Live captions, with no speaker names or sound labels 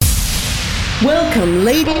Welcome,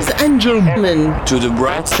 ladies and gentlemen, to the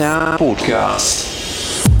Bright Sound Podcast.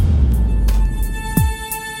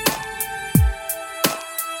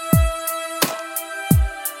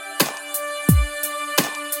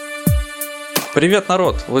 Привет,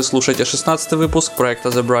 народ! Вы слушаете 16-й выпуск проекта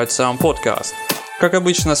The Bright Sound Podcast. Как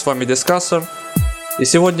обычно, с вами Дискассер. И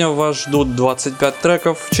сегодня вас ждут 25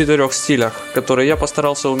 треков в 4 стилях, которые я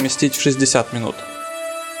постарался уместить в 60 минут.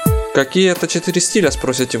 Какие это 4 стиля,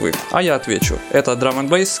 спросите вы? А я отвечу. Это Drum and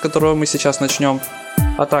Bass, с которого мы сейчас начнем,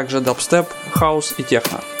 а также Dubstep, House и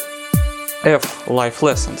Techno. F, Life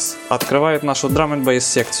Lessons, открывает нашу Drum and Bass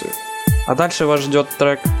секцию. А дальше вас ждет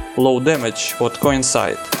трек Low Damage от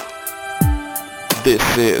Coincide. This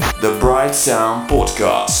is the Bright Sound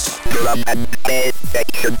Podcast.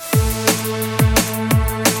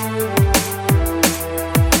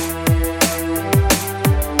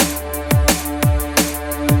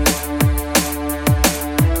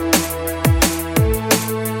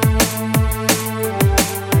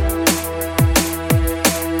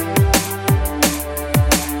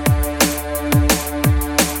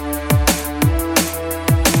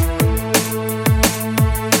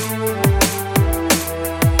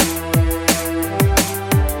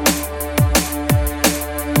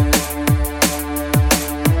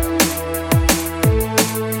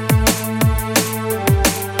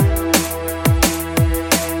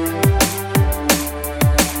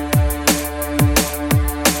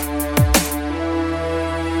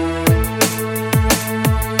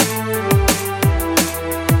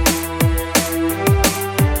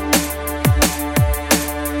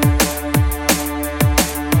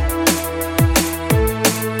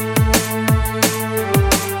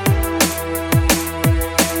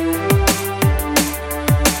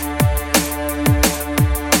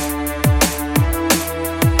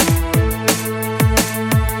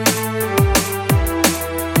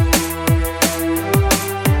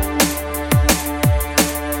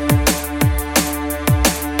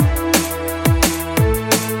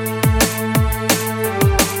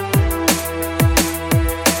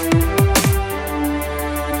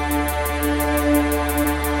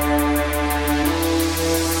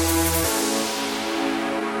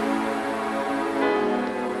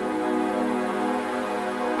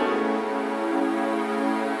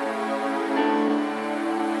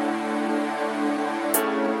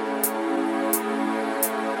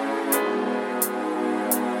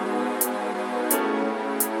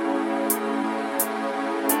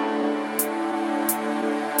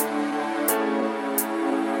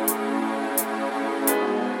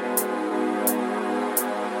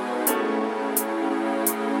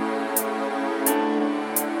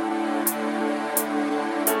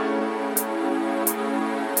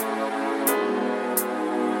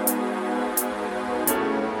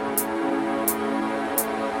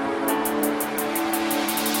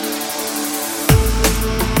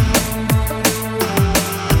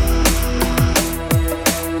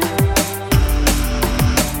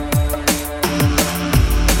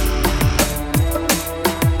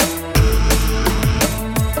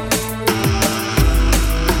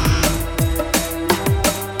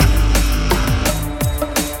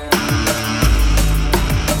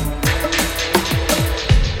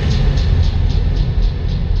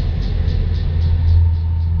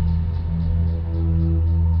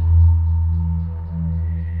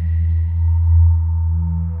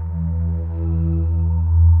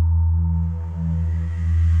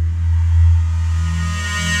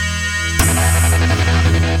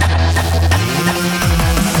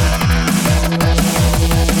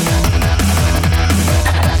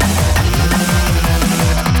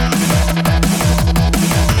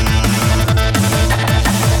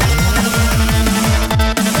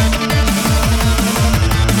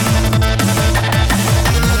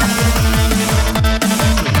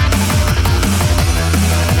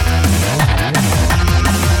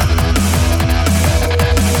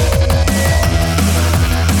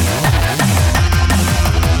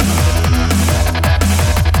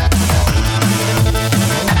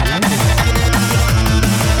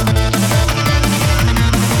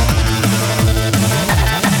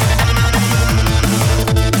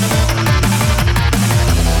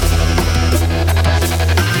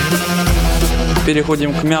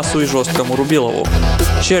 Переходим к мясу и жесткому рубилову.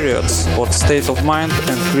 Chariots от State of Mind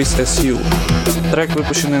and Chris.SU. Трек,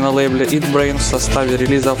 выпущенный на лейбле Eat в составе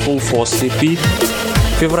релиза Full Force EP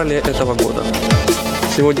в феврале этого года.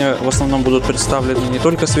 Сегодня в основном будут представлены не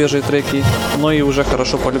только свежие треки, но и уже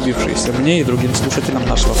хорошо полюбившиеся мне и другим слушателям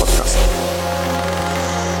нашего подкаста.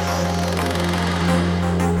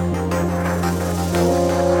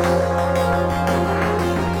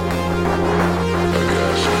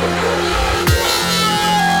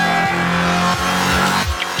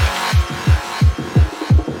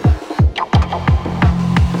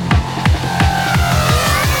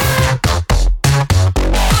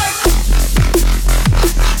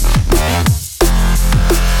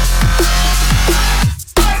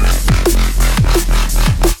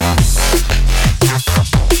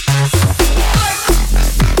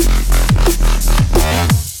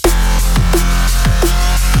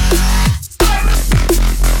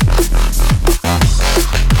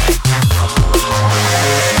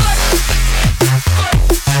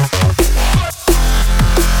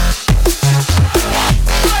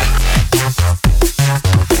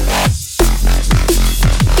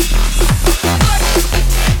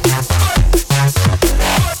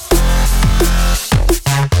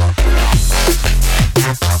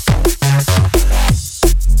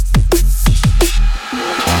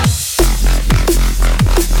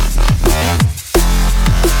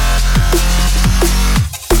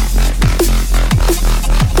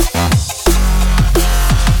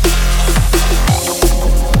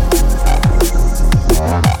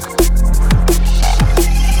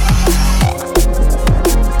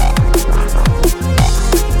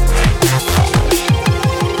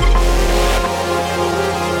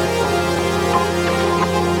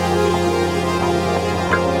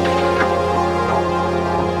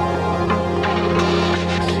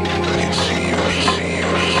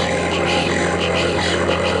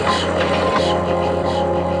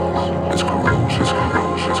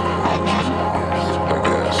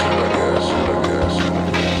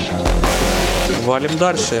 Валим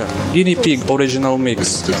дальше. Guinea Pig Original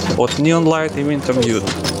Mix от Neon Light и Winter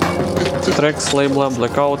Mute. Трек с лейбла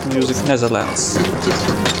Blackout Music Netherlands.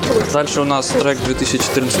 Дальше у нас трек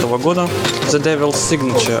 2014 года The Devil's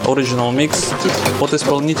Signature Original Mix от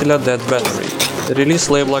исполнителя Dead Battery. Релиз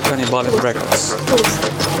лейбла Cannibalic Records.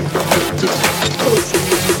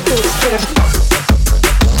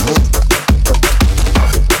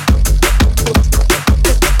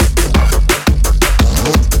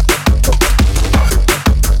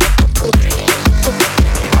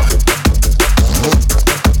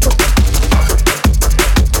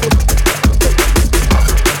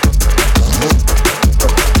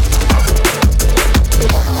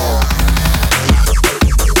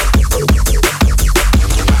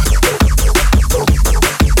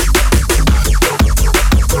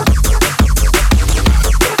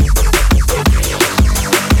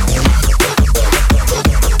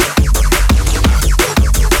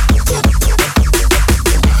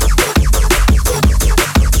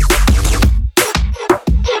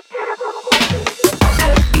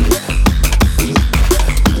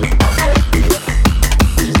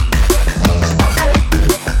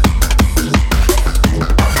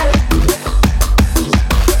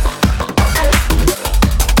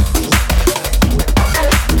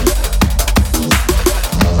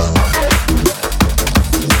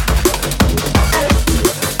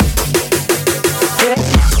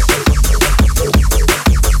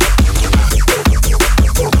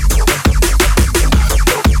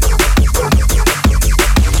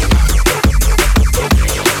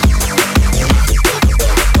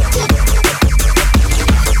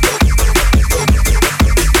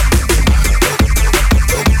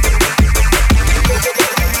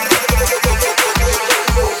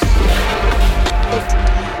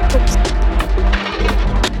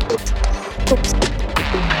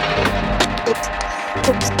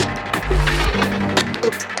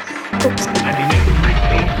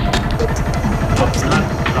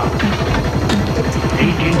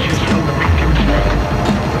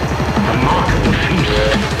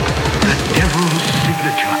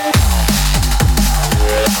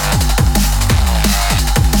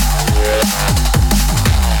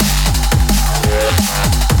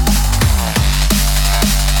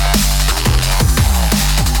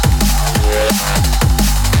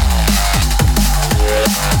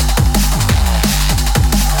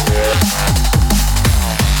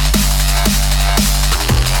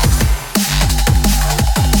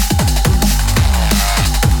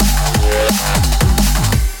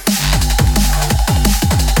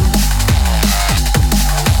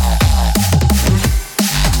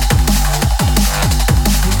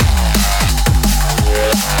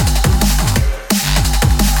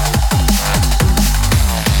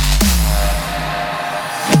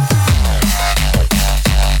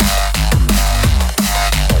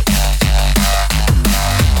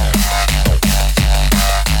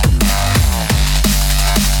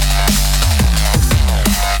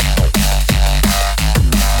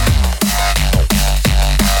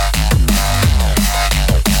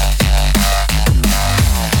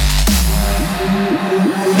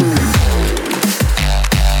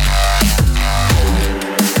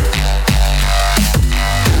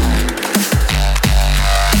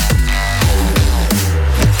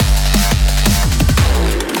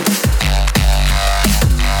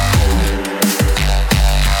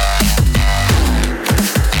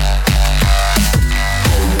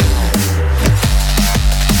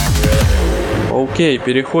 Окей,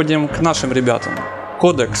 переходим к нашим ребятам.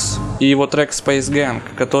 Codex и его трек Space Gang,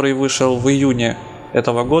 который вышел в июне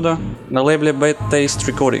этого года на лейбле Bad Taste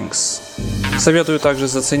Recordings. Советую также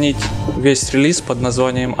заценить весь релиз под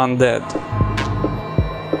названием Undead.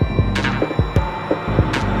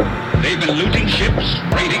 They've been looting ships,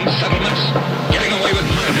 raiding settlements, getting away with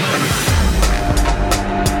murder.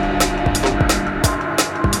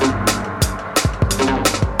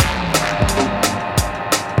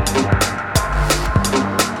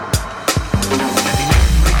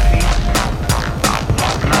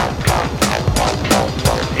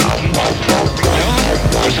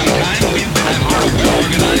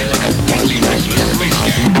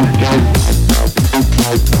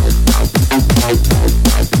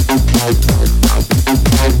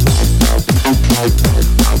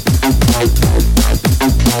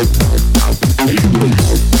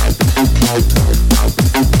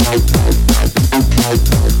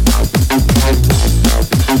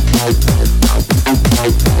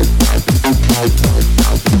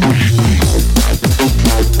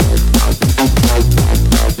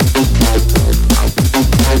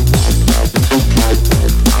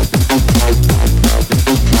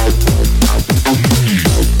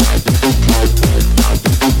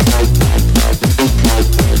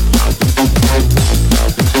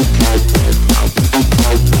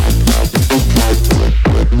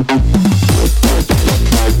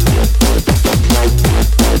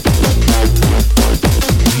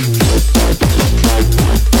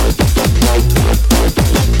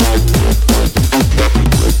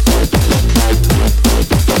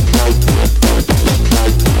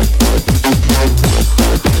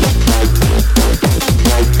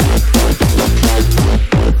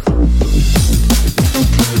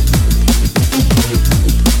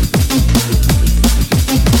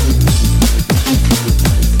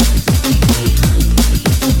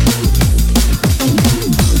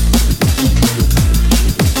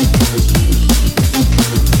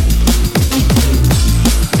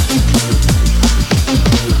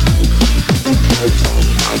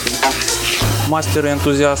 Мастер и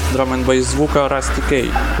энтузиаст драм-н-бейс звука A.R.T.I.K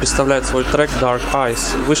представляет свой трек Dark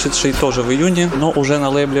Eyes, вышедший тоже в июне, но уже на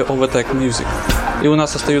лейбле A.R.T.I.K. И у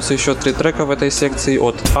нас остаются еще 3 трека в этой секции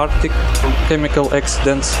от A.R.T.I.K, Chemical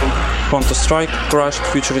Accidents, Counter-Strike, Crushed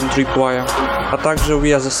featuring Tripwire, а также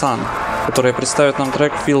We Are The Sun, которые представят нам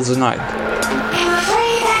трек Feel The Night.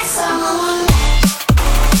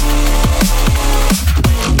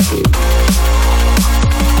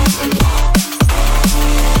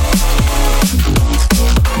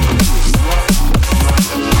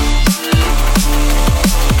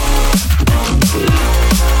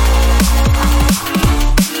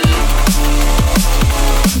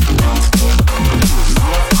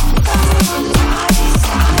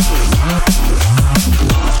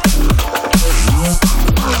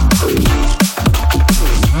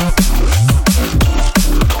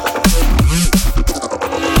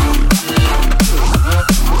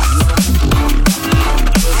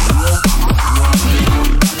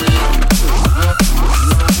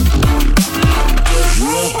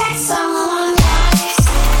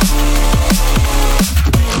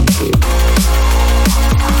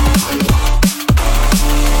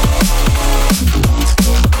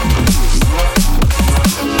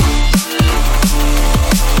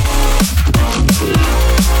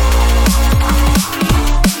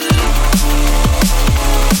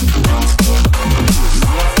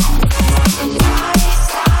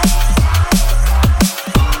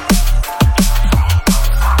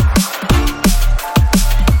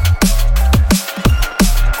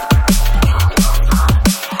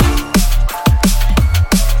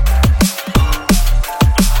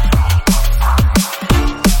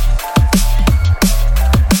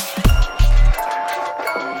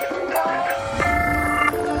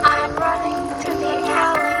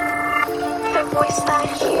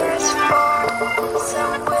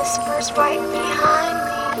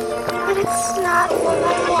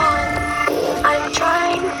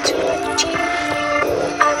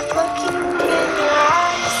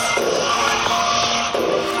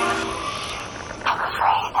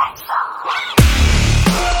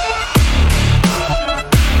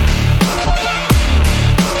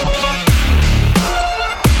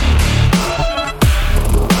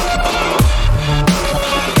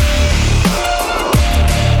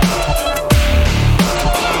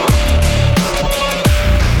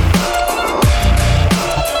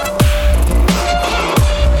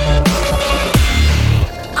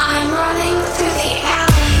 I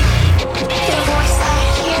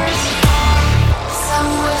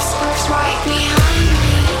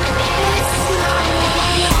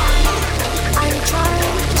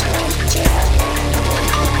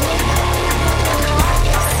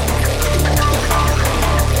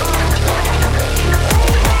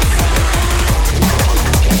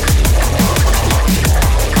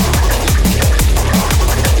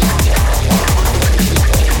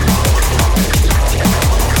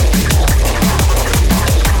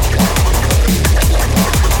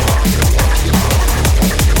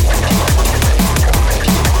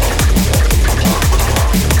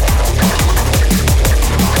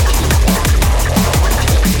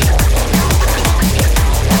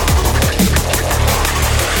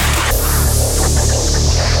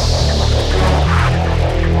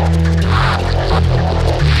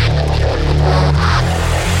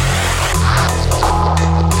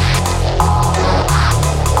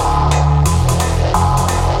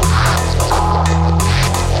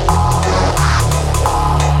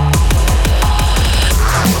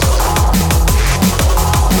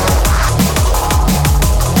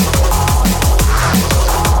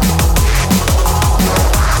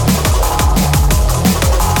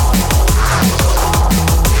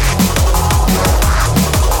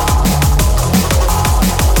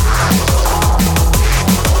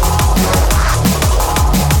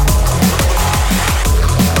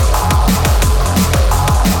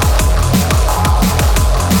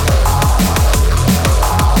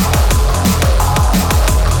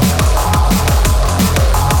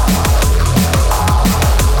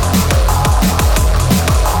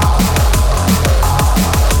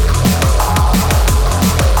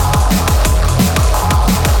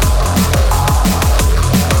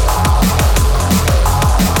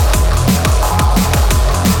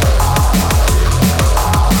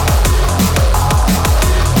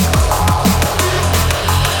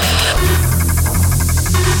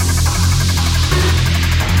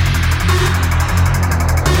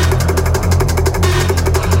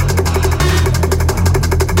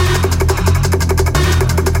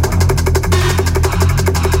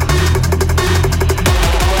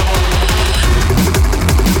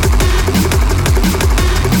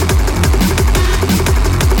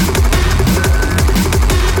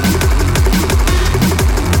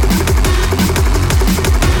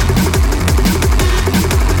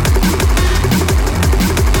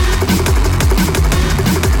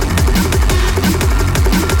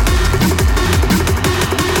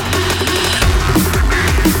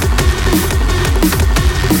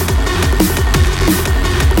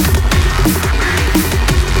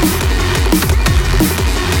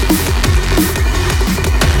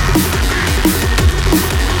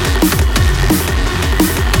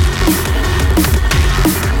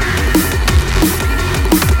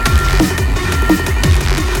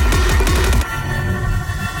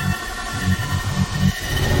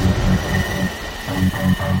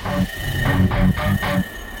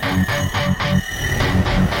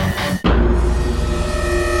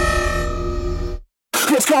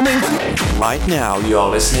Right now you are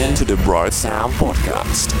listening to the Bright Sound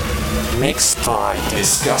Podcast. Mixed by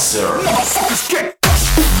Discussor.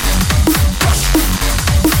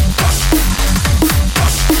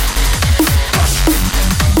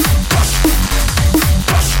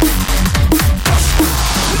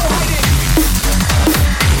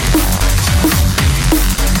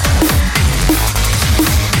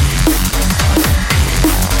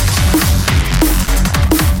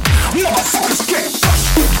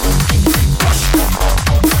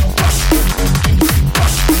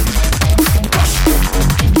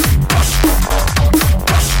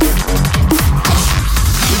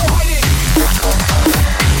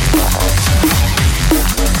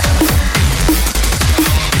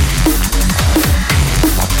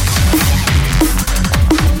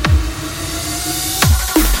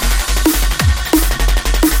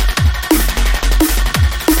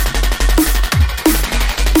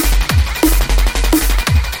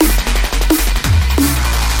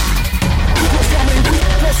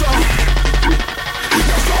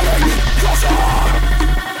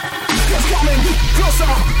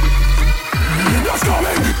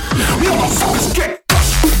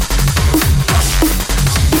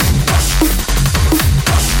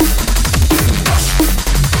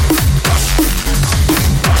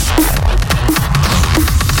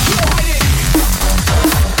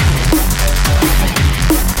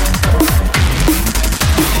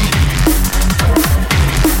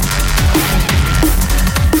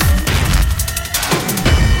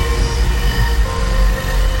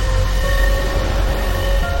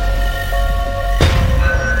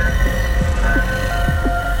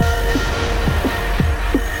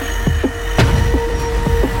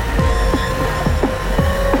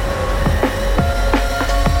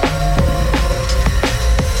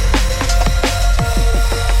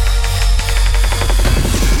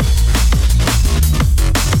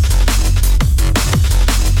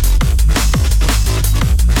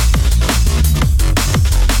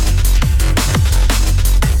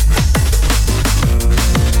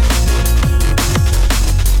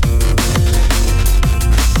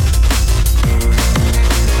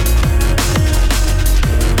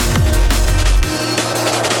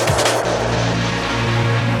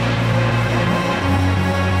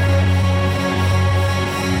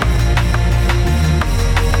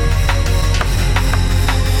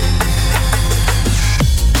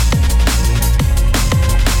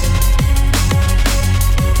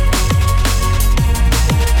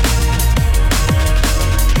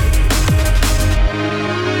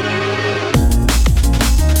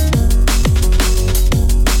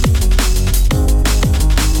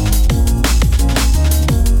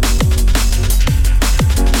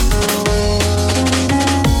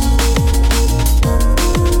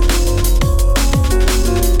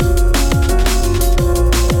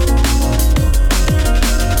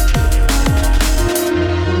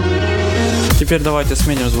 Теперь давайте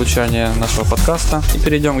сменим звучание нашего подкаста и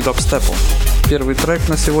перейдем к дабстепу. Первый трек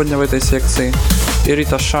на сегодня в этой секции —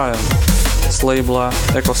 A.R.T.I.K с лейбла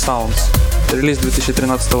Echo Sounds. Релиз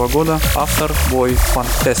 2013 года, автор Boy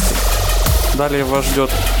Fantastic. Далее вас ждет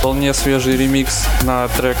вполне свежий ремикс на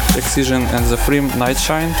трек Excision and the Frame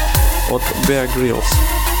Nightshine от Bear Grylls.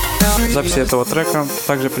 В записи этого трека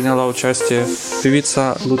также приняла участие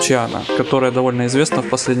певица Лучана, которая довольно известна в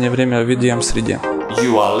последнее время в EDM-среде.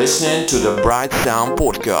 You are listening to the Bright Sound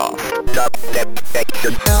Podcast.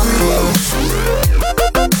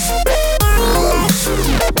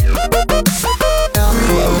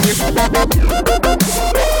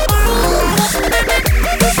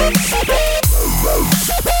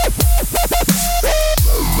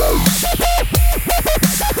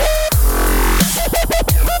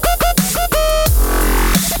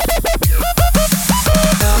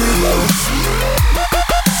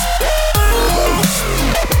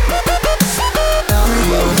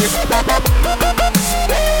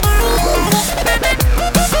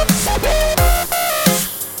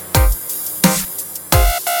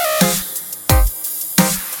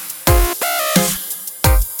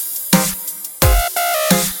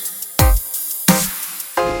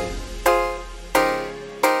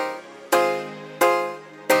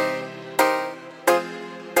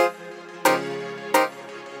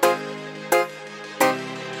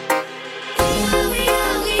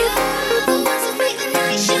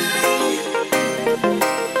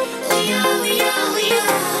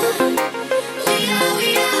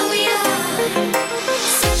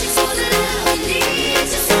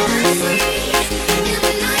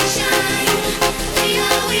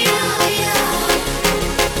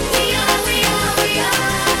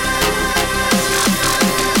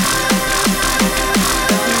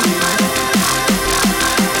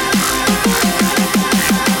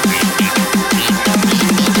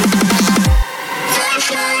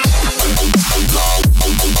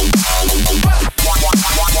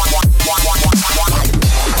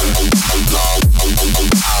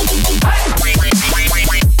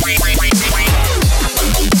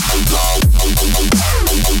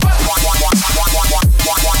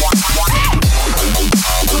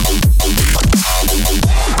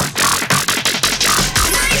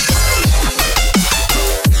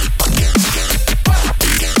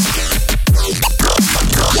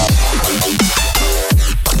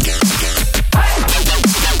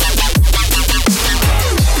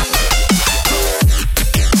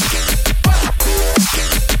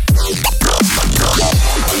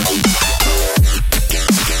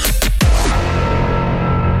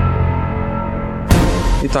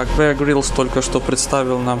 Итак, Bear Grylls только что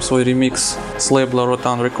представил нам свой ремикс с лейбла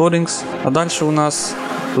Rotan Recordings, а дальше у нас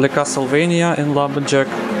Le Castlevania and Lumberjack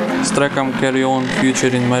с треком Carry On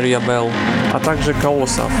featuring Maria Bell, а также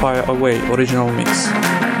Kaosa Fire Away Original Mix.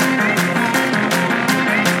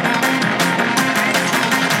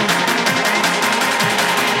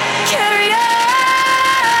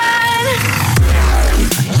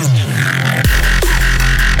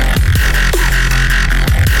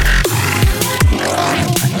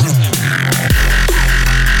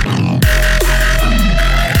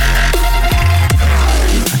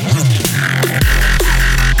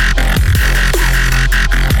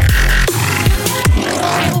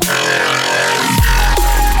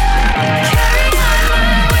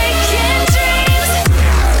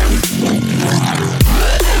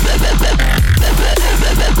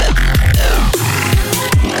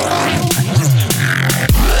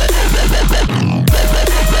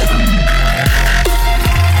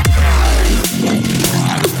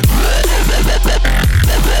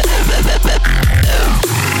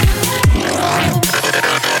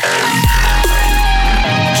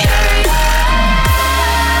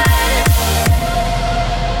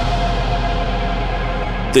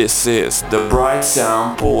 This is the Bright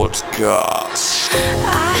Sound Podcast.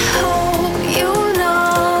 I hope you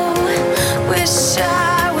know, wish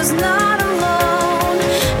I was not alone,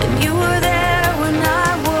 and you were there when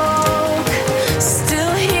I woke,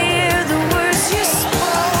 still hear the words you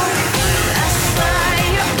spoke. Last night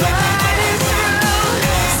you're burning through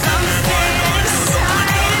something inside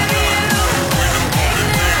of you,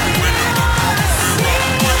 ignorant all the sleep,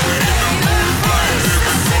 your voice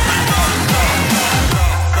is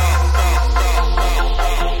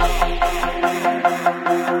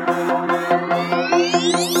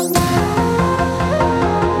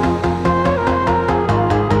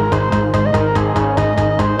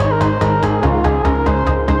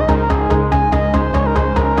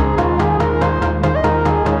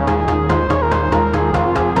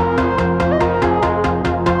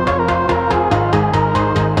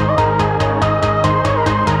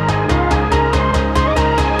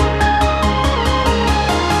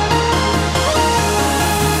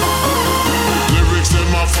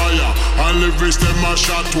lyrics them a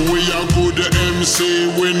shot. We a good MC,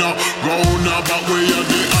 we no round about. We are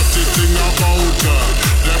the hottest thing about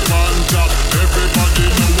the on top. Everybody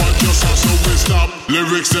know what you saw, so we stop.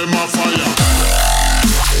 Lyrics them a fire.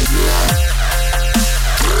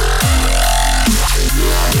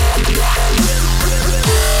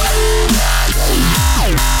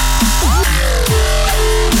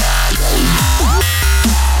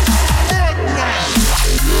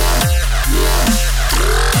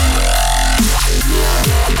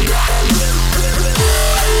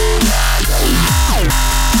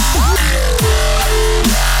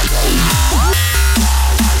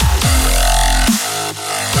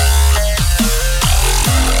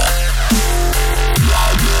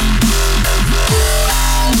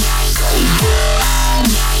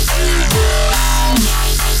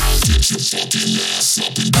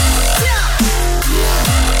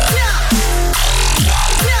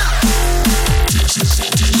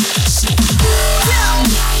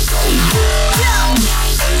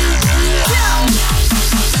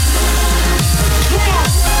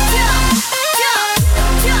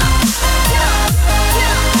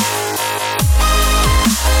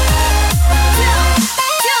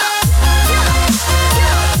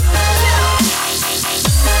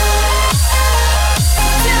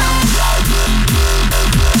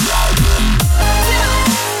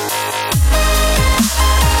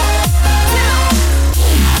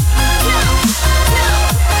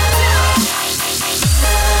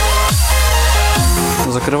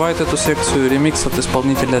 Закрывает эту секцию ремикс от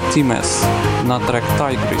исполнителя TBSP016 на трек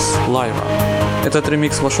A.R.T.I.K Live. Этот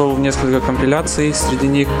ремикс вошел в несколько компиляций, среди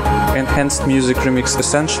них Enhanced Music Remix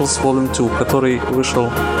Essentials Volume 2, который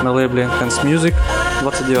вышел на лейбле Enhanced Music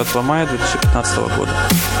 29 мая 2015 года.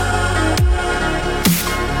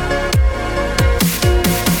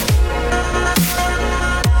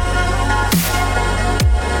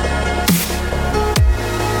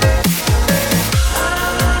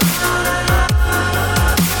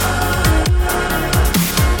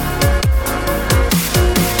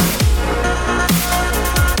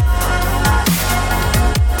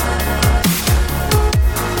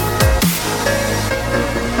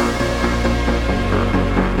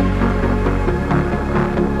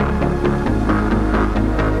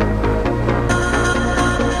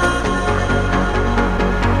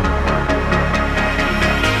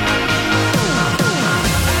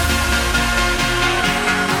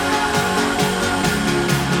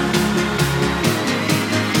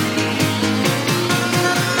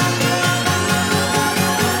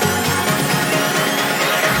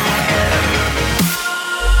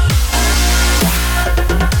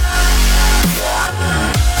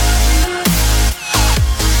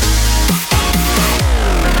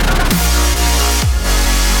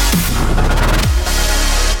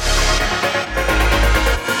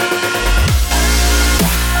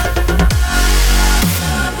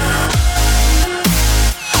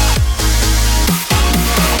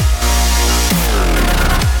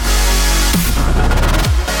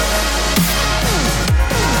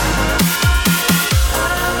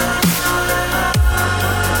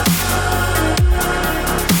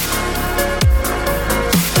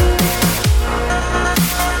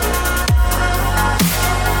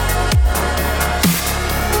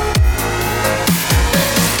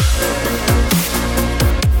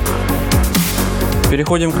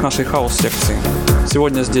 Переходим к нашей хаус-секции.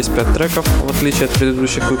 Сегодня здесь 5 треков, в отличие от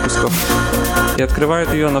предыдущих выпусков. И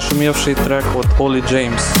открывает ее нашумевший трек от Ollie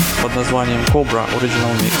James под названием Cobra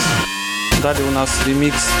Original Mix. Далее у нас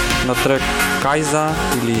ремикс на трек Кайза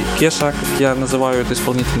или Кеша, как я называю эту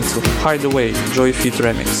исполнительницу, Hideaway Joy Fit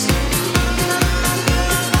Remix.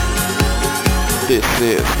 This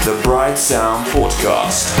is the Bright Sound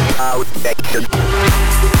Podcast.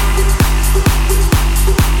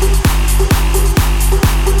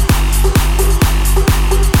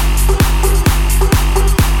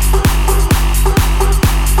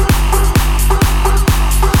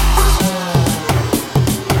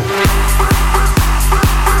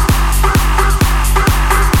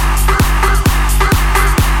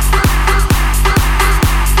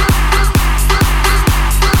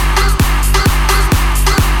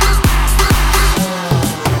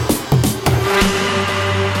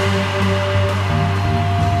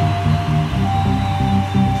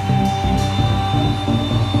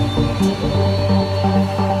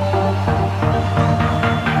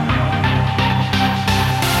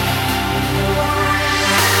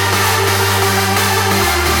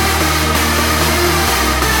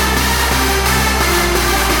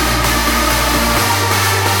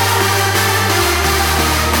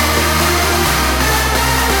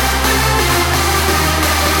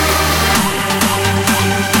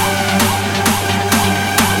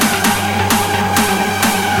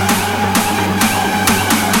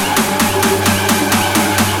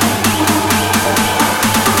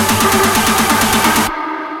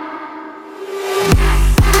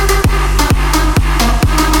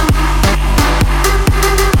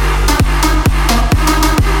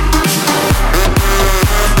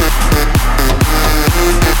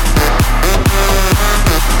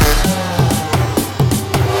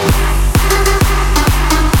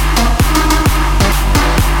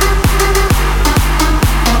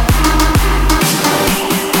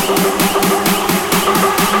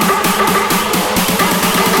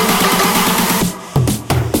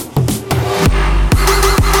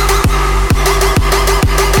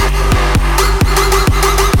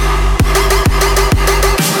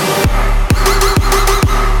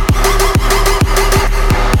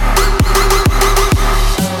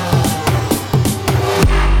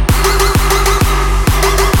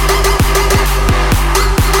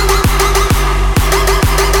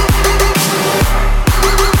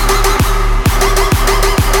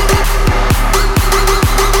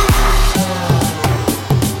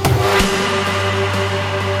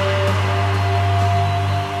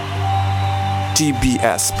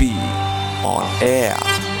 TBSP on air.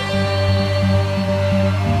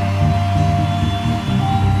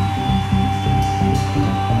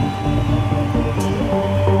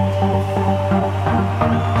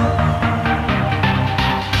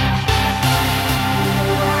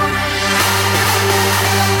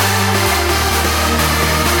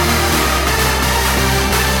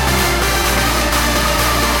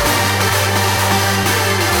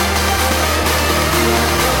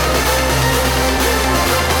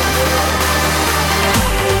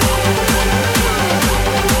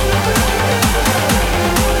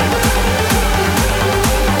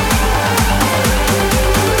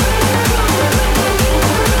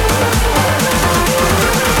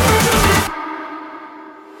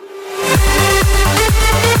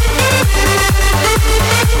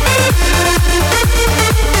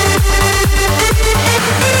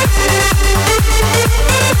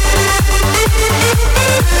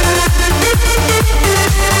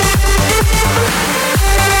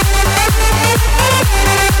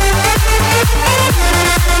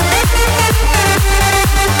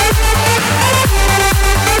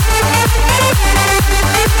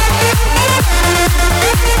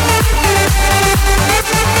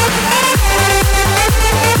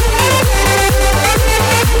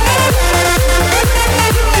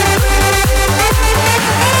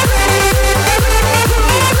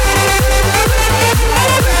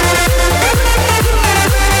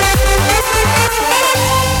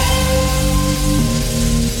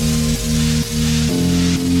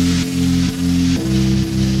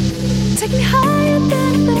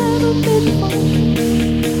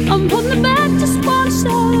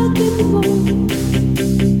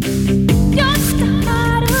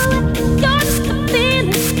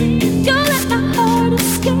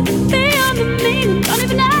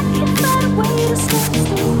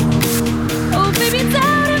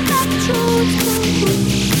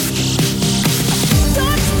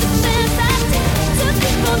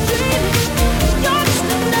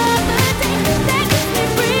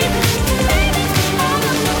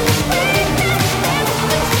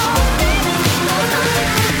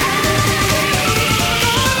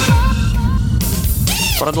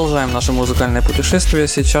 Продолжаем наше музыкальное путешествие.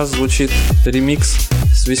 Сейчас звучит ремикс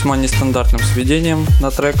с весьма нестандартным сведением на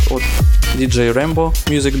трек от DJ Rambo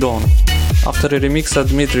Music Dawn. Авторы ремикса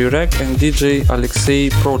Dmitry Rek и DJ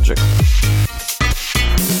Aleksey-project.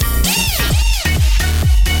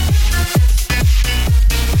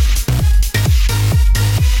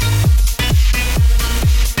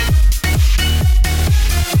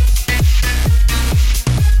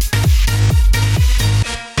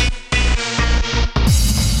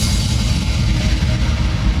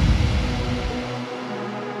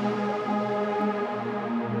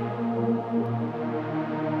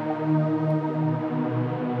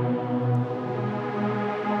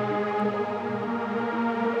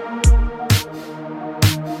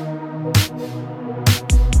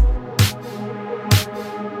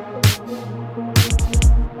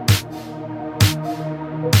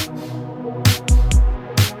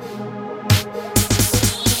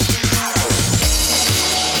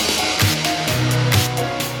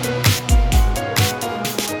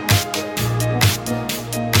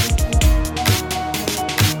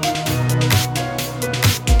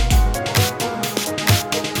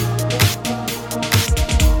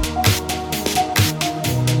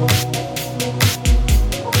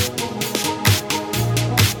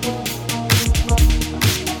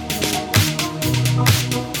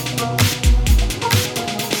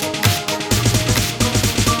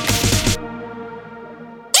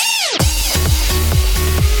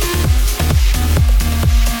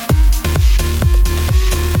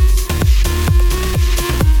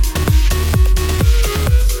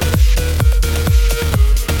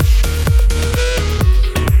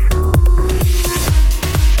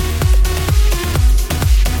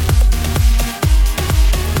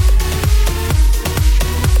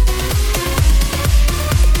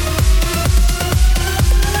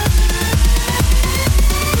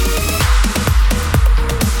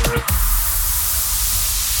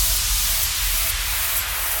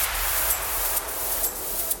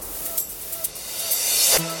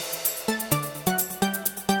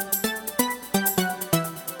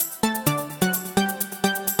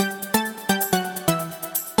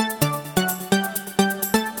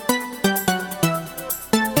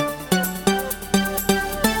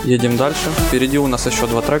 Едем дальше. Впереди у нас еще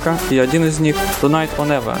два трека, и один из них Tonight or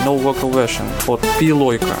Never No Vocal Version от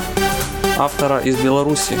P.Loiko, автора из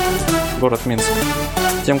Беларуси, город Минск.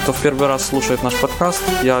 Тем, кто в первый раз слушает наш подкаст,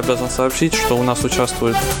 я обязан сообщить, что у нас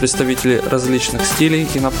участвуют представители различных стилей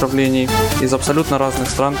и направлений из абсолютно разных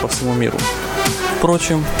стран по всему миру.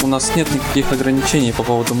 Впрочем, у нас нет никаких ограничений по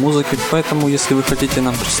поводу музыки, поэтому если вы хотите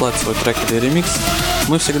нам прислать свой трек или ремикс,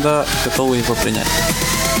 мы всегда готовы его принять.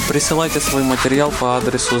 Присылайте свой материал по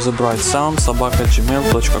адресу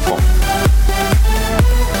thebrightsound@gmail.com.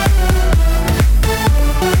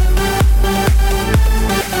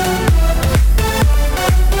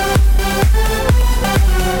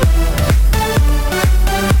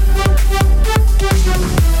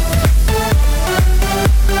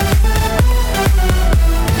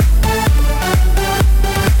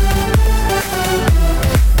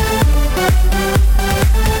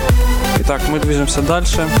 Итак, мы движемся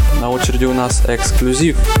дальше. На очереди у нас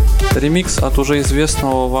эксклюзив. Ремикс от уже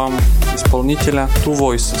известного вам исполнителя Two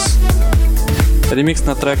Voices. Ремикс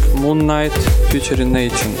на трек Moon Knight featuring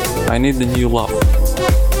Nation I Need a New Love.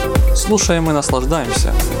 Слушаем и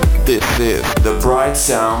наслаждаемся. This is the Bright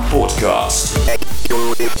Sound Podcast.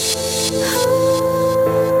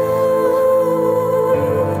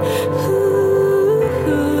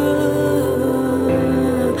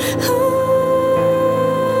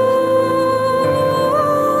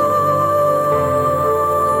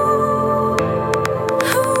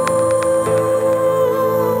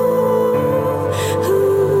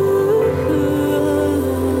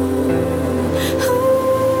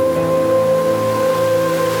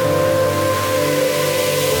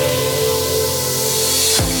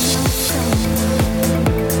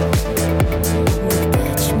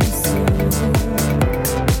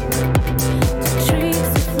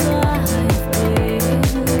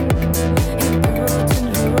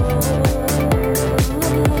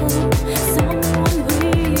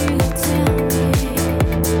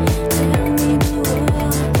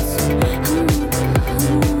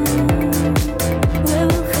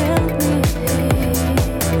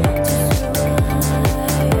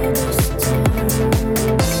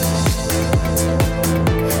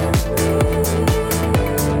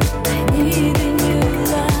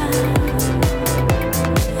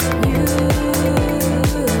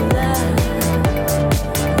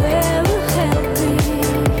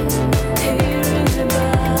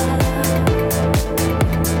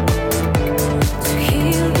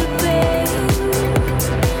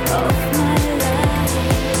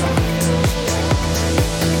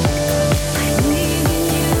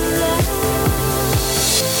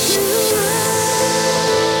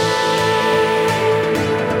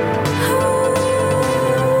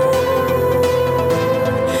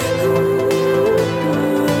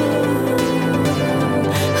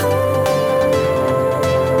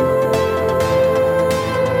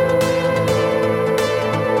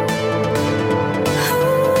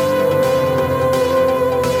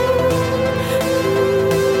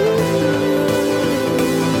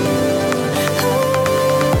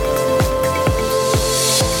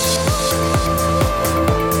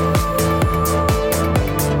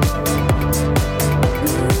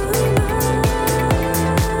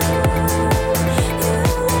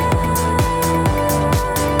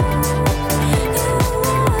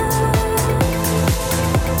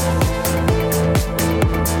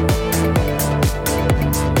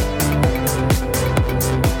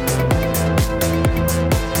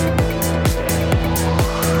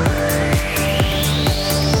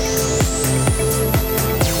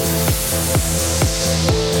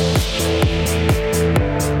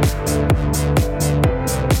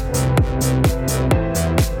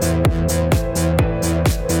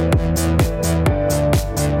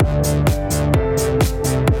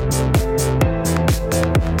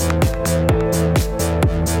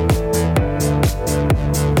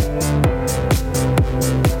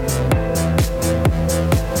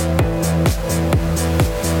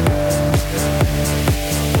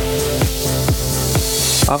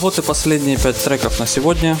 А вот и последние 5 треков на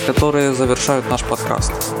сегодня, которые завершают наш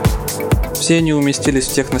подкаст. Все они уместились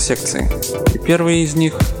в техно-секции. И первый из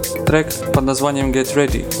них — трек под названием Get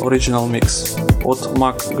Ready Original Mix от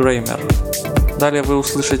Mac Grammer. Далее вы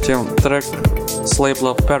услышите трек с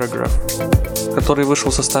лейбла Paragraph, который вышел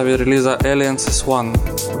в составе релиза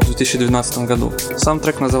Aleksey-project в 2012 году. Сам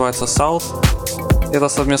трек называется South. Это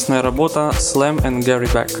совместная работа Slam and Gary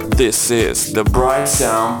Beck. This is the Bright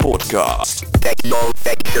Sound Podcast.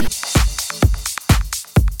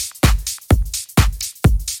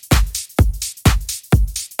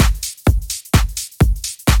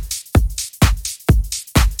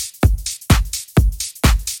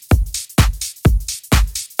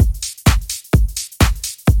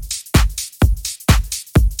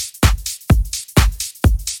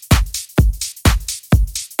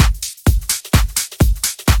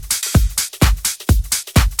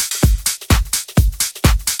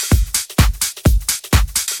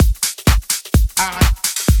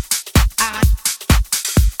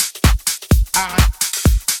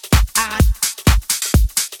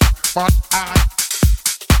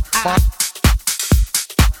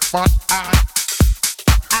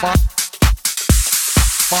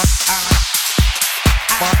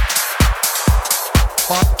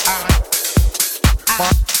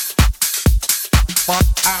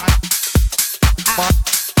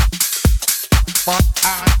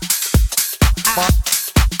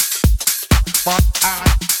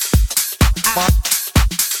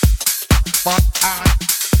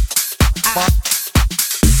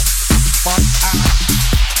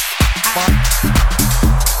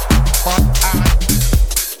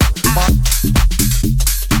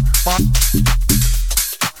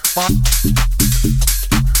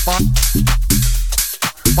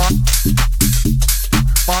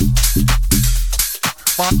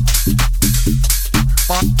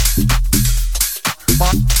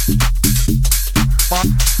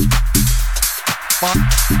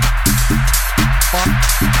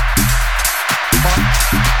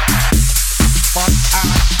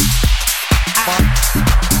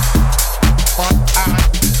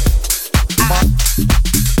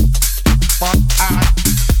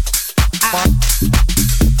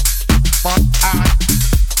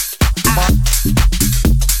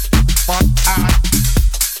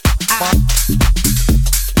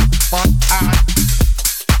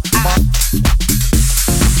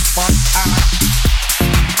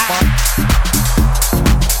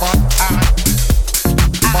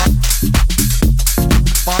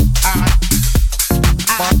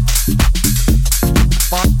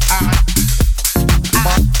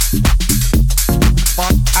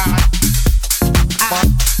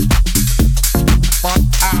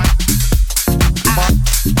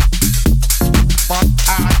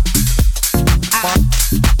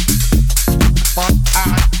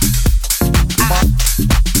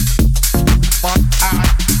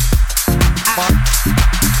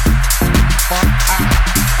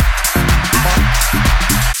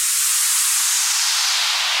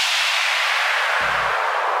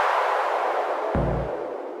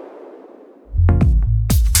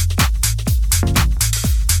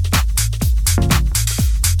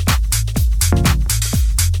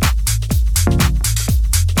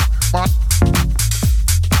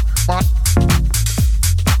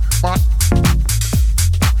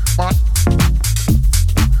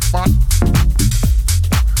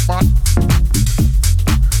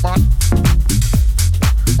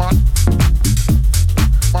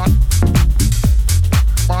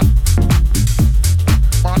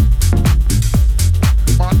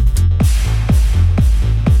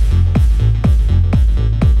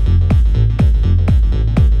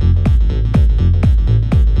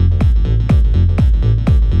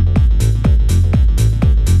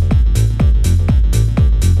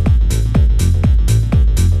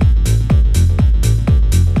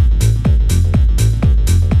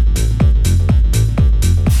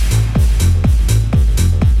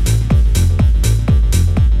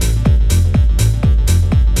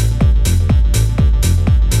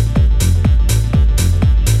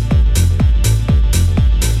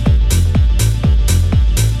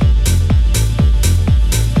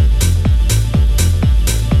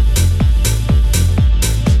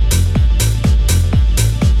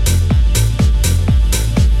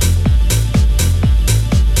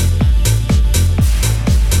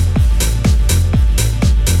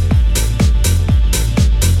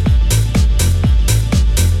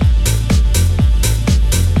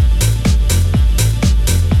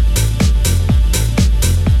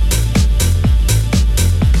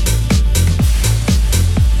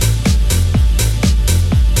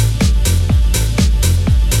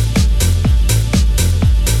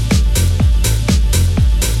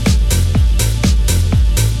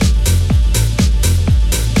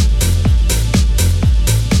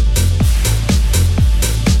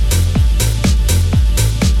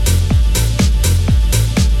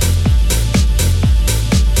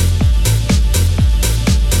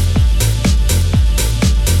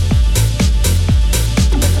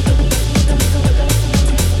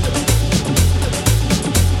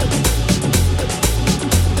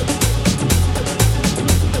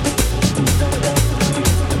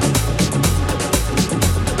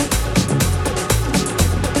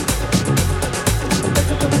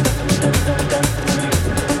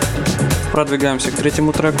 Продвигаемся к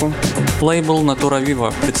третьему треку. Лейбл Natura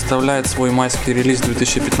Viva представляет свой майский релиз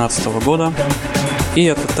 2015 года. И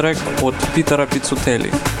это трек от Питера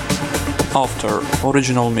Пиццутелли. After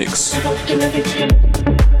Original Mix.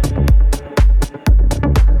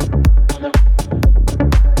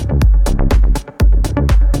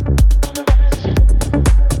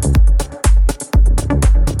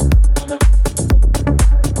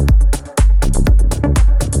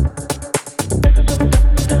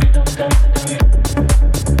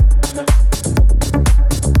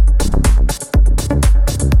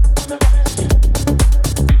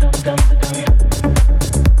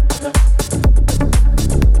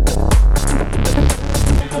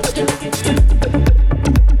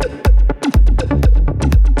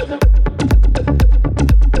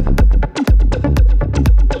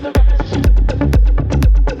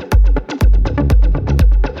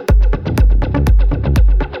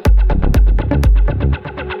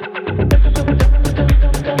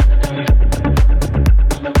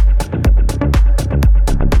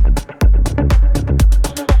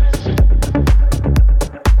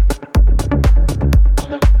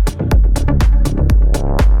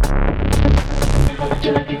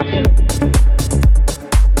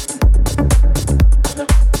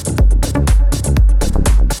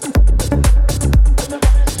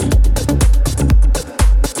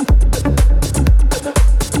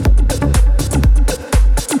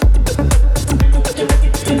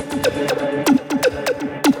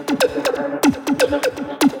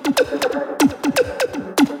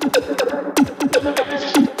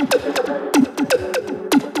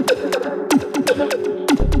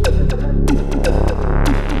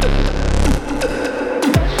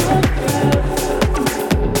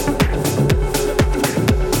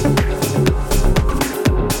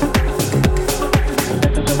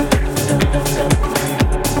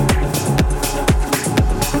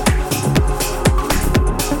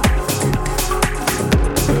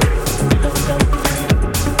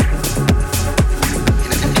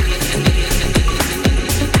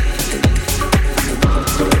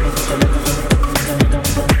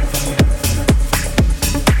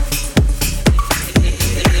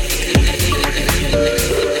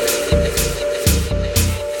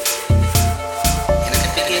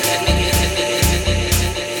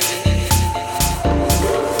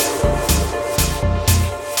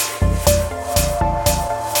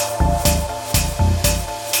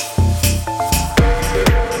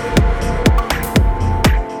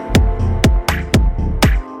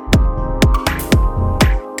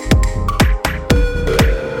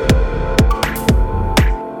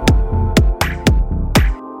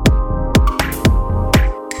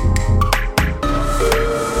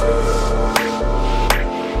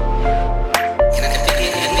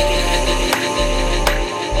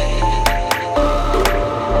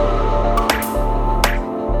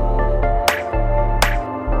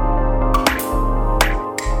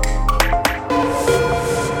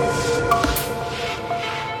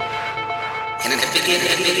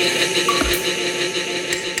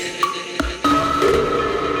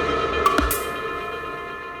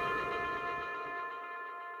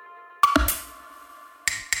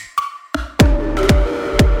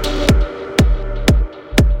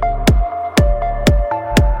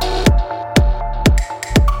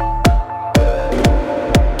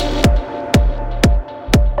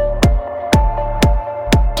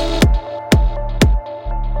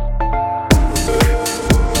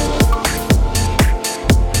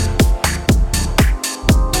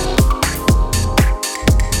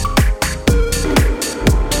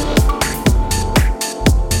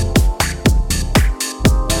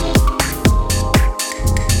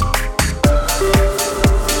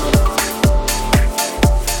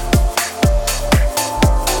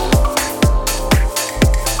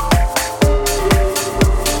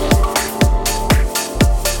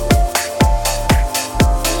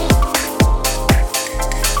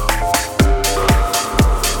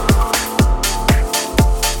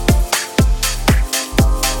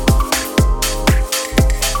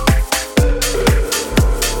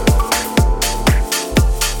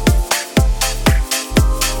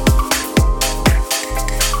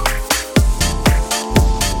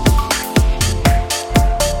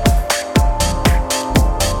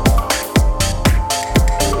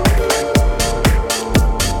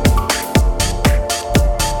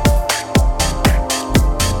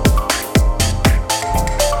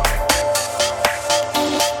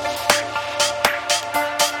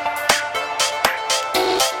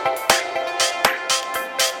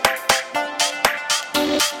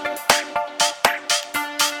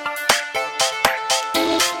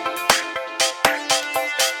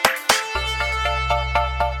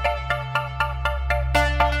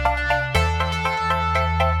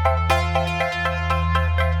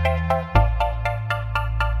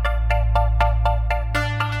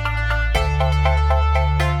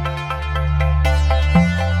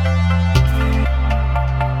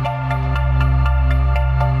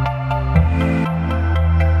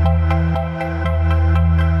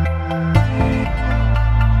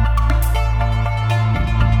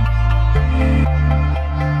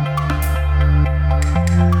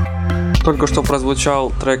 Только что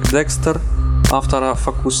прозвучал трек Dexter автора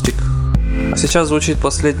A.R.T.I.K. А сейчас звучит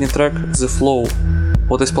последний трек The Flow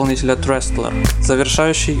от исполнителя Trestler,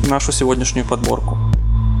 завершающий нашу сегодняшнюю подборку.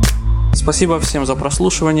 Спасибо всем за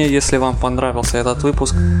прослушивание. Если вам понравился этот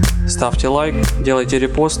выпуск, ставьте лайк, делайте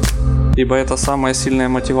репост, ибо это самая сильная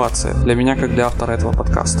мотивация для меня, как для автора этого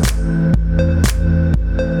подкаста.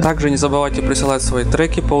 Также не забывайте присылать свои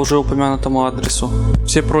треки по уже упомянутому адресу.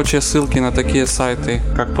 Все прочие ссылки на такие сайты,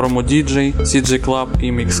 как Promo DJ, CJ Club и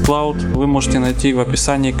Mixcloud, вы можете найти в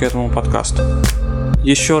описании к этому подкасту.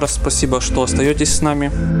 Еще раз спасибо, что остаетесь с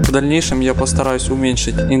нами. В дальнейшем я постараюсь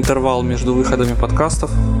уменьшить интервал между выходами подкастов.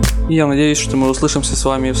 И я надеюсь, что мы услышимся с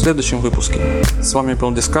вами в следующем выпуске. С вами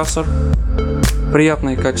был Discussor.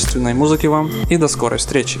 Приятной и качественной музыки вам и до скорой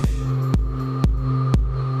встречи.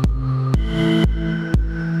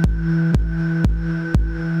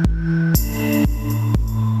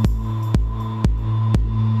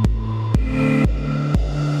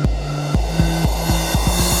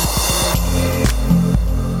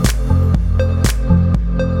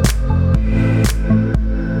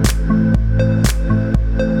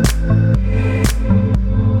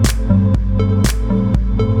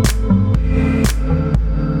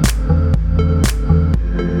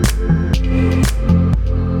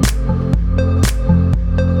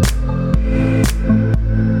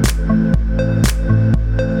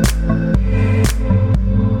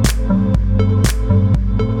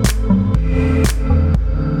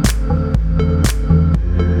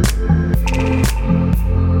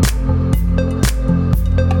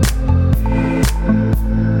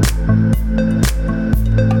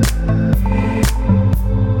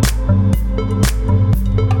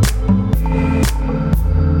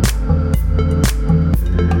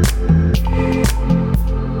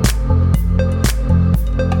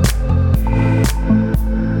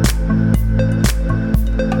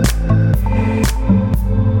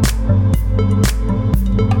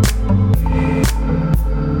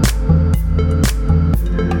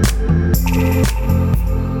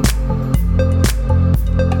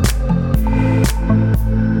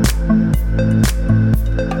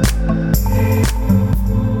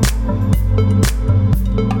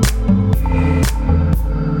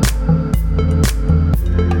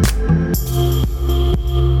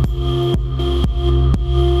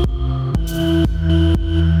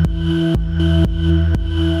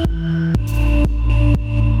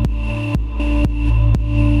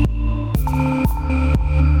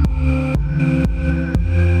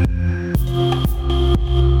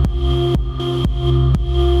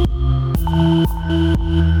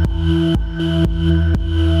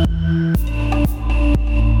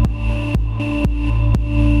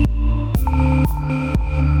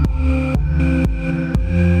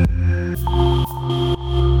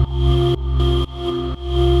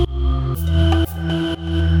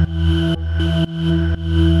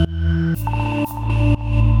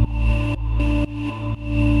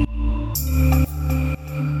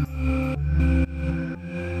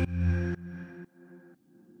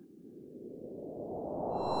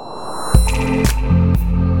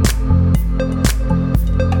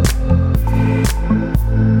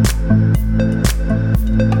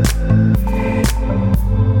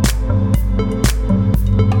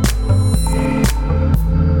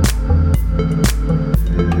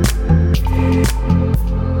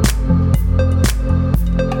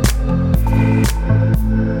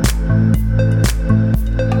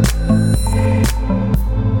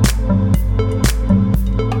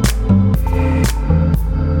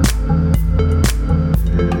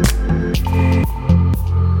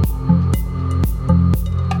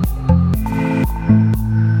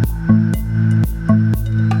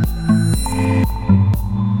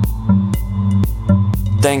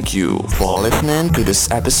 Thank you for listening to this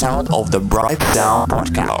episode of the Breakdown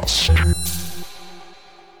Podcast.